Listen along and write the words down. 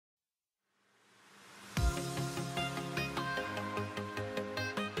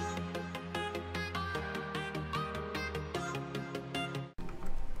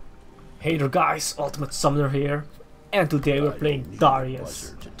Hey there guys, Ultimate Summoner here, and today we're playing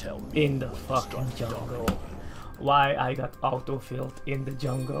Darius in the fucking jungle. Why I got autofilled in the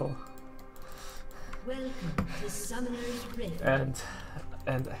jungle. Welcome to Summoner's Rift.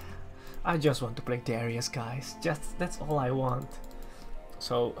 And I just want to play Darius, guys. Just that's all I want.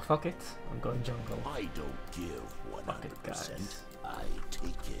 So fuck it, I'm going jungle. I don't give 100%. I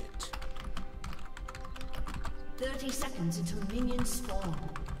take it. 30 seconds until minions spawn.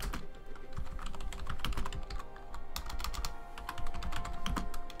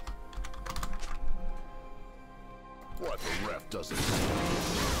 What the ref doesn't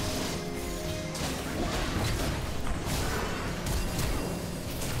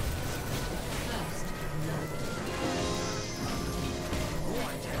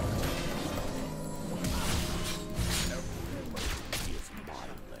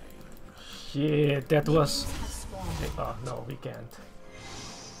Shit, that was... Oh no, we can't.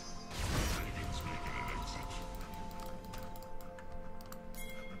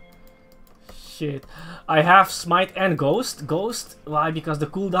 Shit. I have Smite and Ghost. Ghost, why? Because the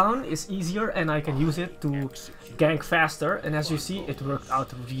cooldown is easier and I can use it to gank faster. And as you see, it worked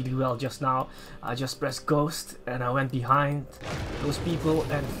out really well just now. I just pressed Ghost and I went behind those people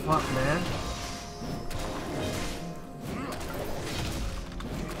and fuck, man.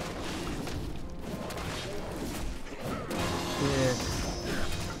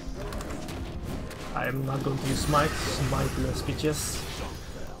 I'm not going to use Smite, Smiteless bitches.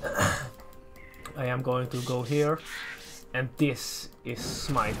 I am going to go here, and this is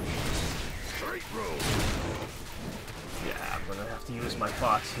Smite. Yeah, I'm gonna have to use my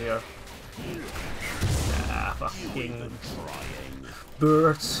pots here. Yeah, fucking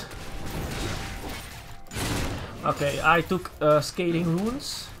birds. Okay, I took scaling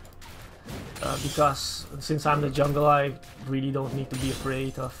runes. Because since I'm the jungle, I really don't need to be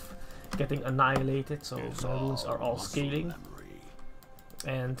afraid of getting annihilated, so my runes are all scaling.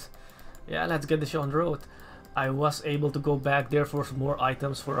 And yeah, let's get the show on the road. I was able to go back there for some more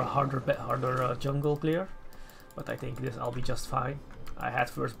items for a harder jungle player, but I think this I'll be just fine. I had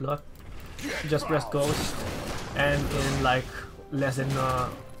first blood, just pressed ghost, and in like less than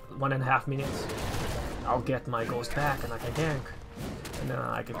 1.5 minutes I'll get my ghost back and I can gank. And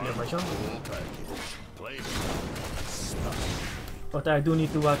I can clear my jungle. What I do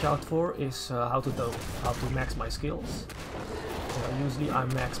need to watch out for is how to max my skills. Usually I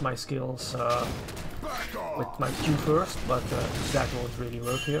max my skills with my Q first, but that won't really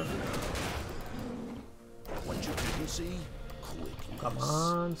work here. Come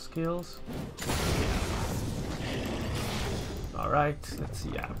on, skills. Alright, let's see.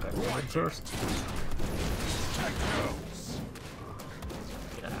 Yeah, I'm going first.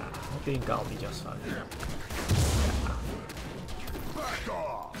 I think I'll be just fine. Yeah.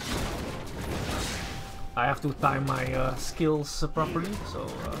 I have to time my skills properly, so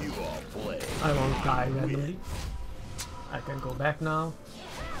I won't die randomly. I can go back now.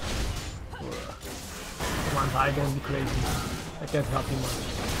 Come on, die, don't be crazy. I can't help you much.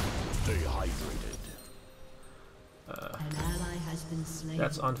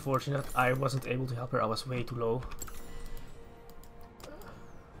 That's unfortunate. I wasn't able to help her. I was way too low.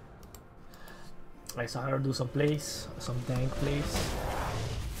 I saw her do some plays, some dank plays,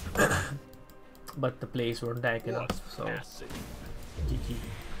 but the plays weren't dank enough, so GG.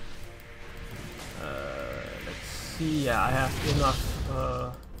 Let's see, yeah, I have enough,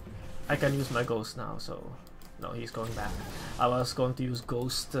 I can use my ghost now, so no, he's going back. I was going to use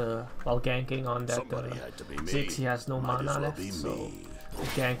ghost while ganking on that 6, he has no mana left, so the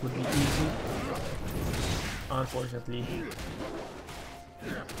gank would be easy. Unfortunately,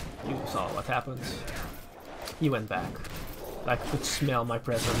 you saw what happened. He went back. I could smell my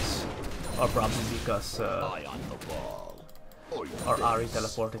presence, or probably because or Ari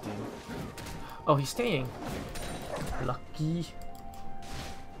teleported him. Oh, he's staying. Lucky.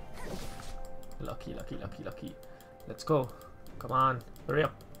 Lucky, lucky, lucky, lucky. Let's go. Come on, hurry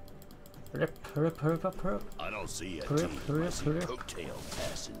up. Hurry up, hurry up, hurry up, hurry up. I don't see a hurry up, hurry up, hurry up. coattail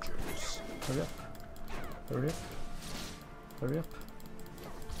passengers. Hurry up. Hurry up. Hurry up.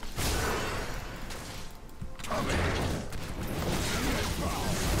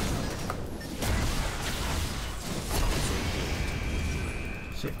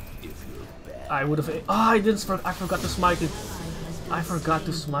 Shit. I would have. Oh, I didn't. I forgot to smite it. I forgot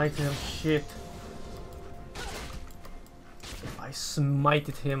to smite him. Shit. If I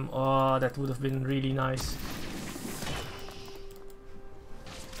smited him, oh, that would have been really nice.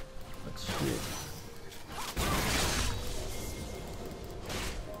 But shit.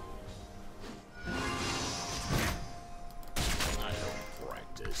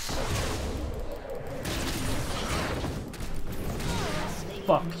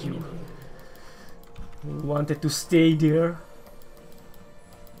 fuck you. Wanted to stay there.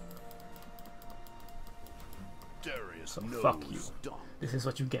 Darius So fuck you. This is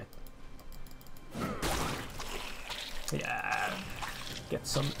what you get. Yeah. Get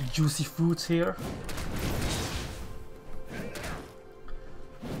some juicy foods here.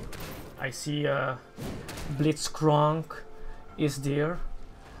 I see Blitzcrank is there.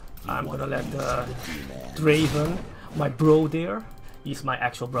 I'm gonna let Draven, my bro there, he's my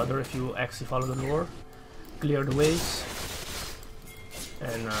actual brother if you actually follow the lore, clear the waves.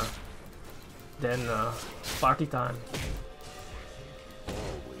 And then party time.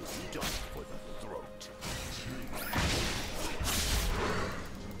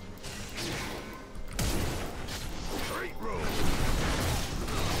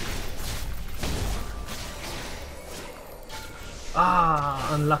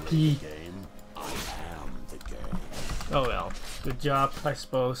 Ah, unlucky. Oh well, good job, I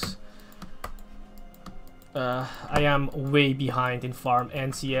suppose. I am way behind in farm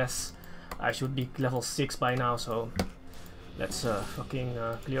and CS. I should be level 6 by now, so let's fucking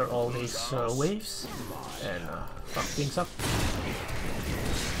clear all these waves and fuck things up.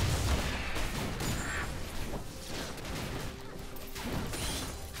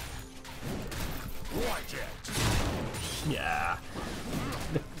 Yeah,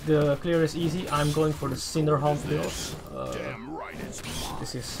 the clear is easy. I'm going for the Cinderhawk build.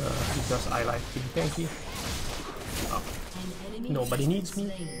 This is because I like being tanky. Oh, nobody needs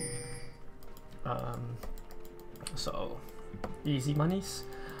me. So easy monies.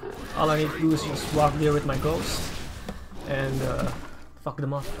 All I need to do is just walk there with my ghost and fuck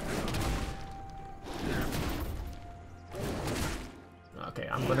them up. Okay,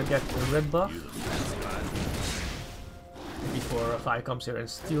 I'm gonna get the red buff before Farin comes here and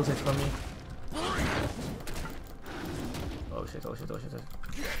steals it from me. Oh shit, oh shit, oh shit.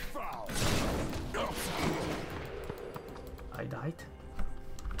 I died.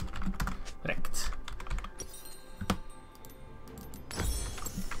 Wrecked.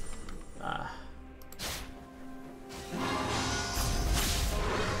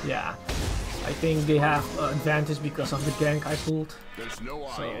 Yeah, I think they have advantage because of the gank I pulled.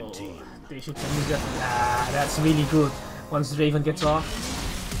 So they should use that. Ah, that's really good. Once Draven gets off.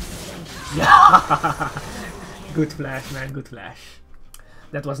 Yeah! Good flash, man, good flash.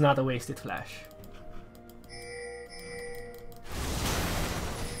 That was not a wasted flash.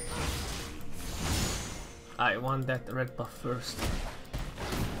 I want that red buff first.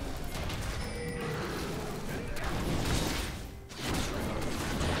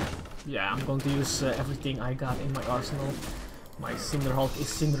 Yeah, I'm going to use everything I got in my arsenal. My Cinderhawk is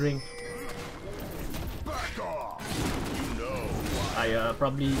cindering. I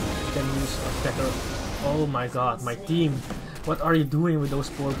probably can use a better... Oh my god, my team! What are you doing with those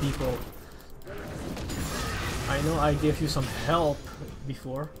poor people? I know I gave you some help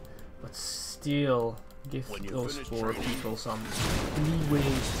before, but still give those poor people some leeway.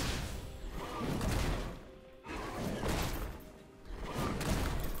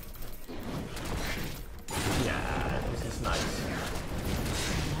 Yeah, this is nice.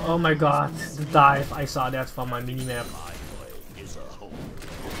 Oh my god, the dive! I saw that from my minimap.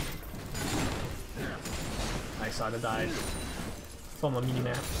 I saw the dive from a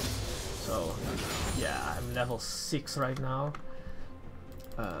minimap. So yeah, I'm level 6 right now.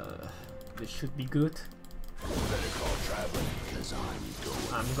 This should be good.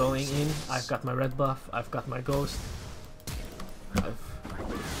 I'm going in. I've got my red buff. I've got my ghost.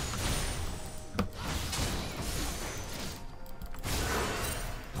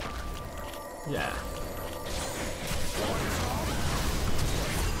 Yeah.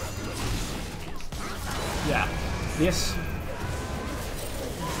 Yeah. This.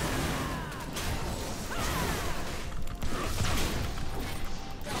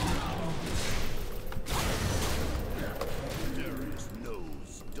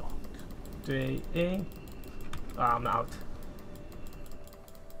 I'm out.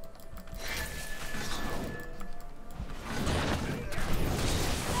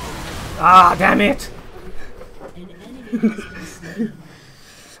 Ah, damn it!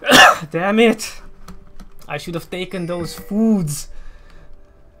 Damn it! I should have taken those foods.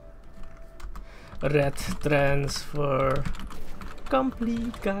 Red transfer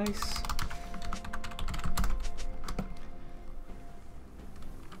complete, guys.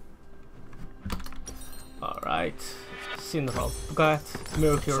 Alright, Cinderhawk got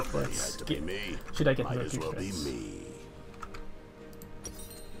Mercury threats. Should I get Mercury threats?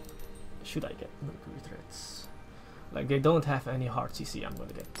 Should I get Mercury threats? Like, they don't have any hard CC. I'm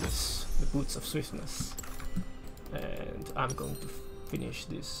gonna get this, the Boots of Swiftness, and I'm going to finish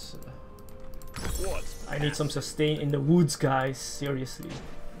this. I need some sustain in the woods, guys. Seriously.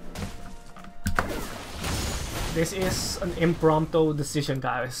 This is an impromptu decision,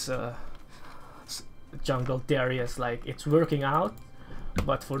 guys. Jungle Darius, like, it's working out,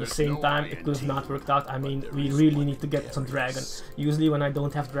 but for the same time it could have not worked out. I mean, we really need to get some dragon. Usually when I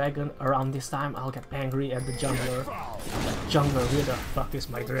don't have dragon around this time, I'll get angry at the jungler. Jungler, where the fuck is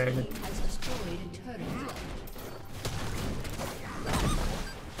my dragon?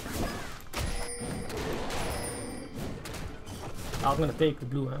 I'm gonna take the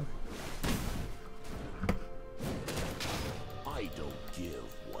blue, man. I don't give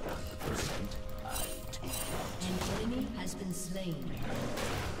 100%. I take it. An enemy has been slain.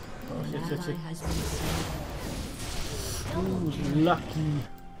 Oh An shit, ally has been slain. Ooh, lucky.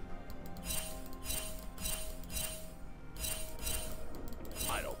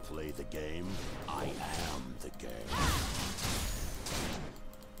 I don't play the game. I am the game.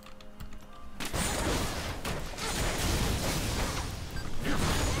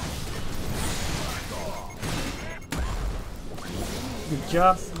 Good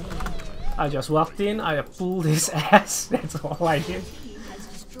job. I just walked in, I pulled his ass. That's all I did. He has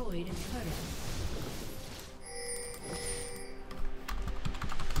destroyed a turret.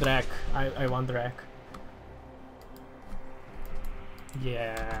 Drag. I want drag.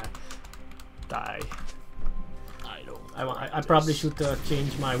 Yeah. Die. I probably should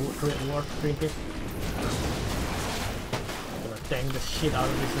change my war trinket. I'm gonna tank the shit out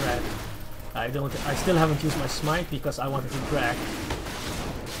of this rat. I still haven't used my smite because I wanted to drag.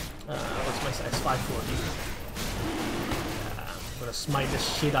 What's my size? 540. I'm gonna smite the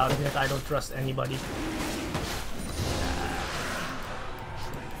shit out of it. I don't trust anybody.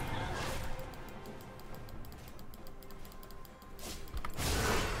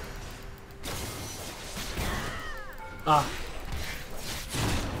 Ah.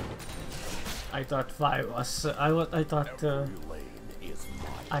 I thought 5 was. I thought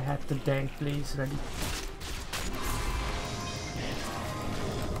I had the tank place ready.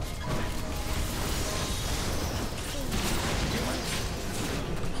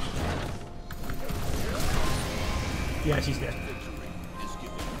 Yeah, she's dead.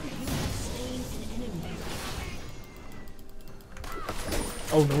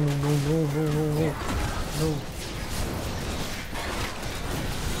 Oh no no no no no no no no.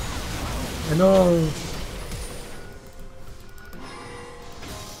 No.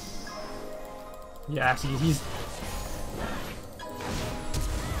 Yeah, he's.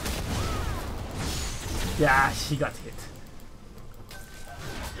 Yeah, she got hit.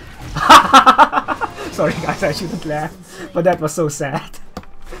 Sorry guys, I shouldn't laugh, but that was so sad.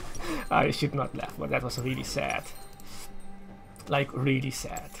 I should not laugh, but that was really sad. Like, really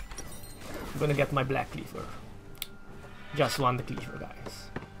sad. I'm gonna get my black cleaver. Just want the cleaver, guys.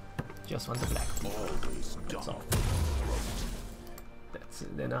 Just want the black cleaver. That's all. That's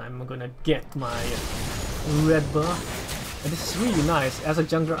it. Then I'm gonna get my red buff. And this is really nice. As a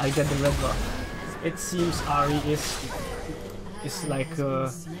jungler, I get the red buff. It seems Ari is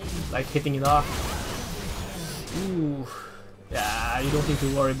like hitting it off. Ooh. Yeah, you don't need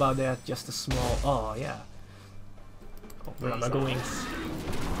to worry about that. Just a small. Oh yeah. Oh, where am I going?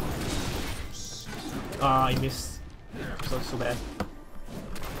 Ah, I missed. So bad.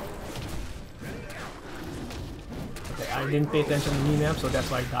 Okay, I didn't pay attention to the map, so that's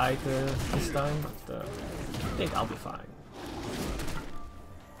why I died this time. But I think I'll be fine.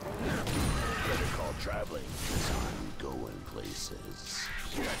 Better call traveling, 'cause I'm going places.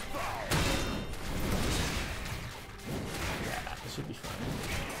 Yeah, this should be fine.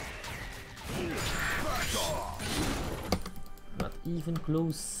 Not even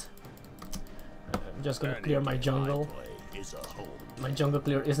close. I'm just gonna clear my jungle. My jungle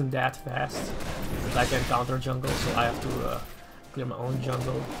clear isn't that fast. I can counter jungle, so I have to clear my own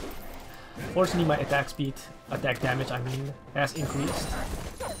jungle. Fortunately, my attack speed, attack damage, I mean, has increased.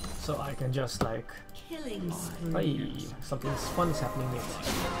 So I can just like... Killing spree. Hey, something fun is happening here.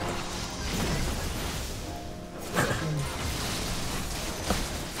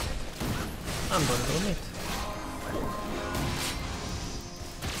 I'm gonna go mid.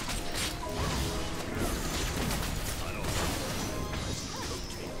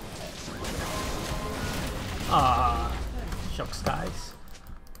 Ah, shucks, guys.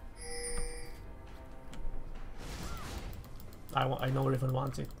 I know Riven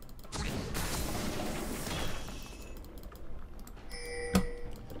wants it.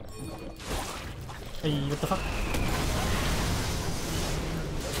 Hey, what the fuck?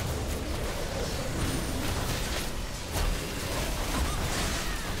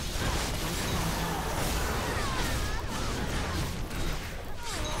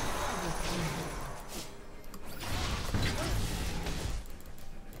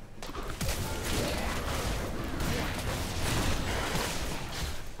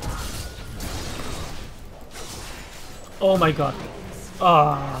 Oh my god.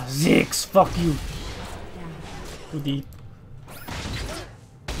 Ah, Ziggs, fuck you. Too deep.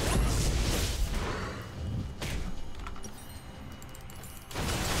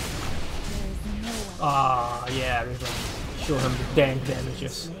 Ah, yeah, Riven. Show him the dang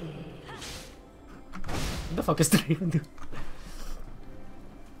damages. What the fuck is the Raven doing?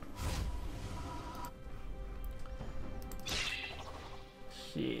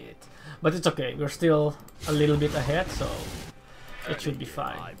 Shit. But it's okay, we're still a little bit ahead, so it should be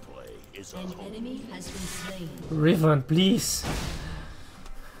fine. An enemy has been slain. Riven, please.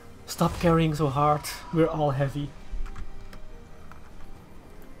 Stop carrying so hard. We're all heavy.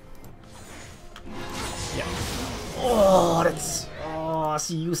 Yeah. Oh, that's... Oh,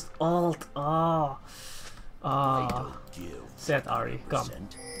 she used alt. Oh. Ah. Set Ari, come.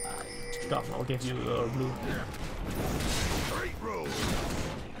 Come, I'll give you blue.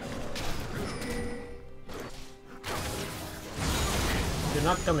 You're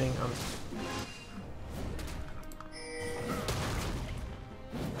not coming.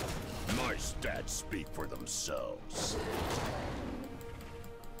 My stats speak for themselves.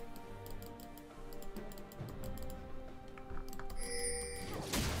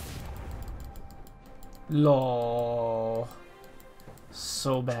 Lol.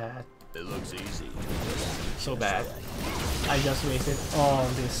 So bad. It looks easy. So bad. I just wasted all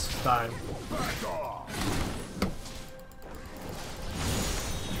this time.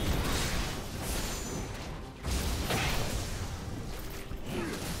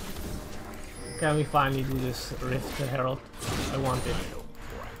 Can we finally do this Rift Herald? I want it.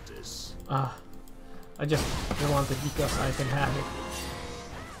 Ah, I just want it because I can have it.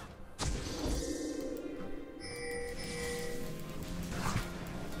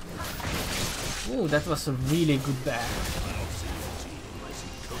 Ooh, that was a really good bag.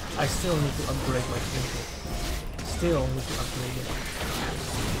 I still need to upgrade my trinket. Still need to upgrade it.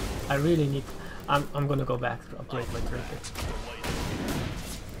 I really need... I'm gonna go back to upgrade my trinket.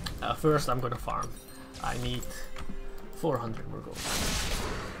 First I'm gonna farm. I need 400 more gold.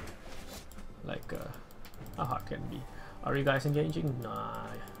 Like, how hard can it be? Are you guys engaging? Nah.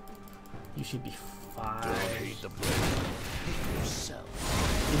 You should be fine. You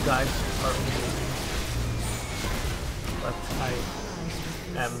guys are engaging. But I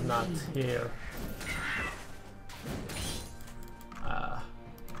am not here.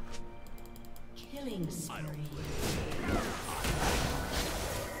 Killing spree.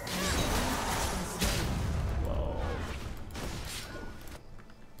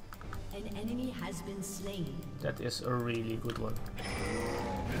 An enemy has been slain. That is a really good one.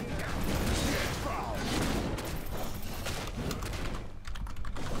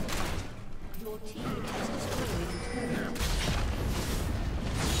 Your team has destroyed a turret.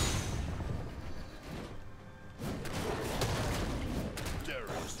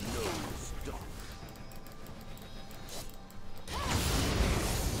 Darius knows stuff.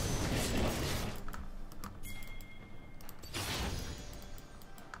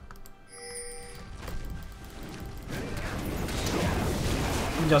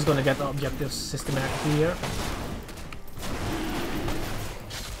 I'm just gonna get the objectives systematically here.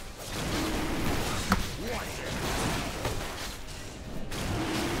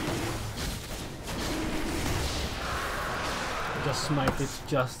 Just smite it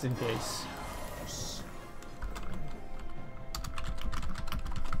just in case.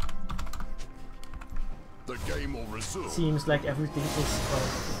 The game will resume. Seems like everything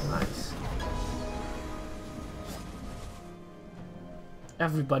is nice.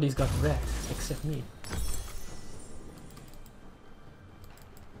 Everybody's got red except me.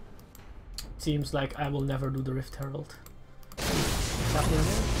 Seems like I will never do the Rift Herald. What's happening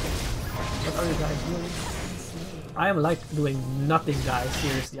there? What are you guys doing? I am like doing nothing, guys,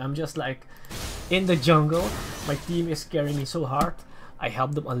 seriously. I'm just like in the jungle. My team is carrying me so hard. I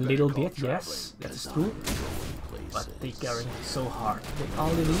help them a little bit, yes, that is true. But they carry me so hard. They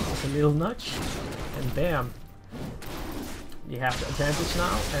all they need is a little nudge, and bam. They have the advantage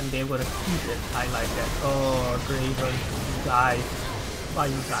now, and they're gonna keep it. I like that. Oh, Draven, you died. Why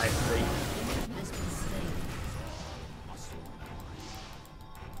you died, Draven?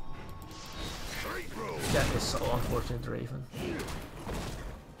 That is so unfortunate, Raven.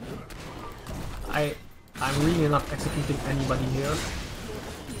 I'm really not executing anybody here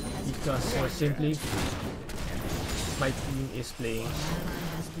because simply my team is playing.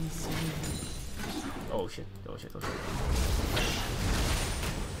 Oh shit! Oh shit! Oh shit!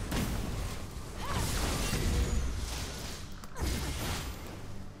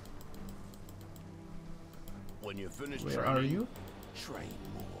 When you finish Where training, are you? train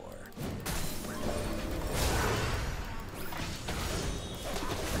more.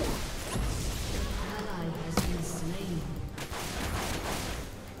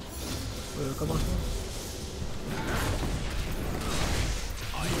 come on.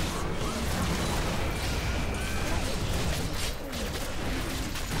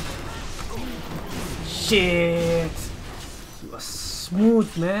 Shit! He was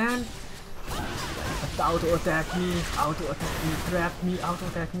smooth, man. Auto attack me, trap me, auto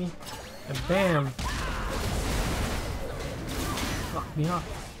attack me, and bam! Fuck me up.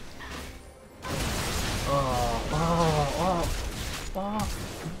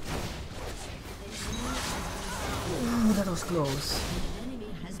 Ooh, that was close.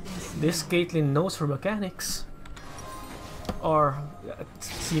 This Caitlyn knows her mechanics. Or it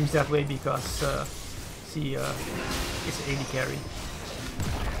seems that way because she is AD carry.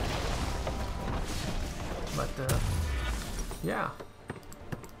 But yeah.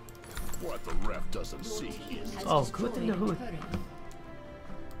 What the ref doesn't see is Oh, good in the hood.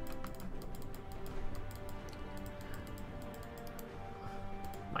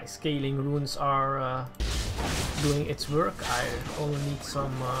 My scaling runes are doing its work. I only need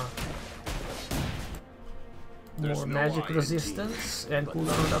some more magic resistance and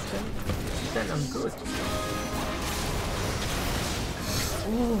cooldown reduction. Then I'm good.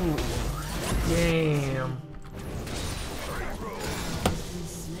 Ooh, damn.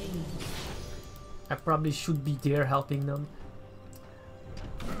 I probably should be there helping them.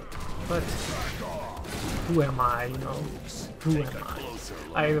 But who am I, you know? Who am I?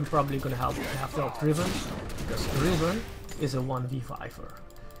 I am probably gonna have to help Riven, because Riven is a 1v5er.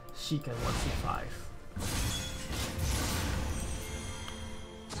 She can 1v5.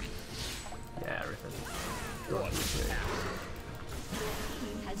 Yeah, Riven. Don't be afraid.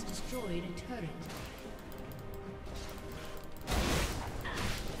 Has destroyed a turret.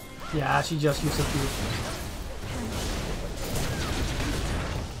 Yeah, she just used a few.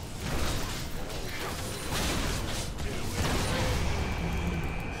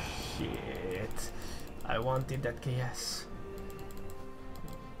 Shit. I wanted that KS.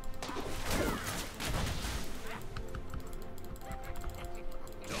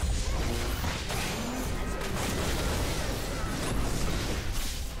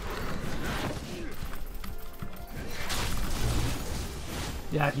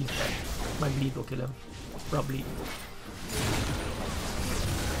 Yeah, he's dead. My bleed will kill him. Probably.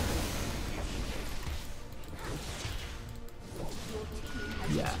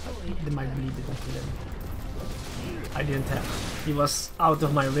 Yeah, my bleed didn't kill him. I didn't have. He was out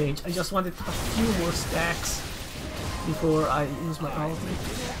of my range. I just wanted a few more stacks before I use my ulti.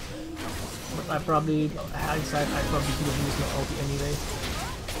 But I probably, hindsight, I probably should have used my ulti anyway.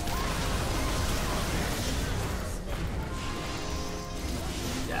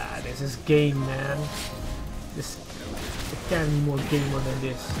 This is game, man. This, it can't be more gamer than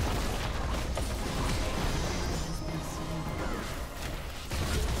this.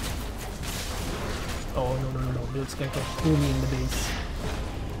 Oh no! Builds can pull me in the base.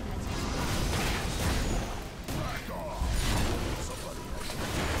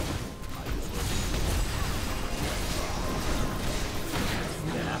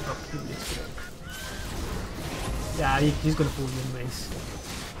 Yeah, probably. Yeah, he's gonna pull me in the base.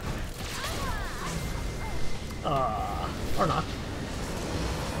 Or not.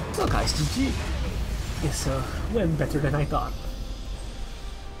 So guys, GG is went better than I thought.